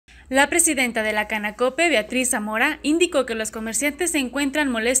La presidenta de la Canacope, Beatriz Zamora, indicó que los comerciantes se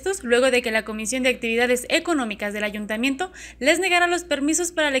encuentran molestos luego de que la Comisión de Actividades Económicas del Ayuntamiento les negara los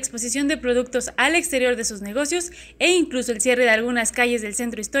permisos para la exposición de productos al exterior de sus negocios e incluso el cierre de algunas calles del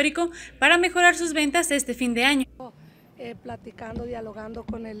centro histórico para mejorar sus ventas este fin de año. Platicando, dialogando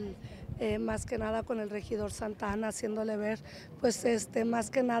con más que nada con el regidor Santana, haciéndole ver, pues más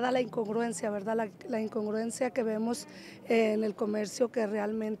que nada la incongruencia, ¿verdad? La incongruencia que vemos en el comercio que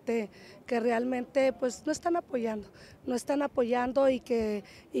realmente pues no están apoyando y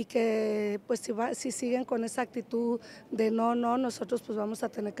que pues si siguen con esa actitud de no, nosotros pues vamos a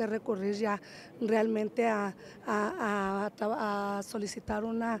tener que recurrir ya realmente a solicitar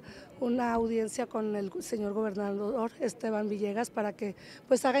una audiencia con el señor gobernador Esteban Villegas para que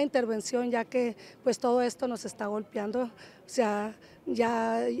pues haga intervención, ya que pues todo esto nos está golpeando. O sea,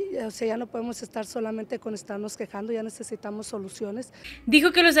 ya no podemos estar solamente con estarnos quejando, ya necesitamos soluciones.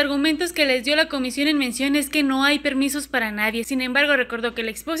 Dijo que los argumentos que les dio la comisión en mención es que no hay permisos para nadie. Sin embargo, recordó que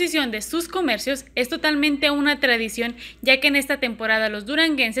la exposición de sus comercios es totalmente una tradición, ya que en esta temporada los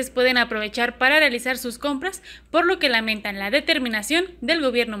duranguenses pueden aprovechar para realizar sus compras, por lo que lamentan la determinación del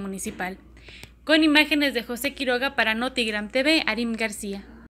gobierno municipal. Con imágenes de José Quiroga para Notigram TV, Arim García.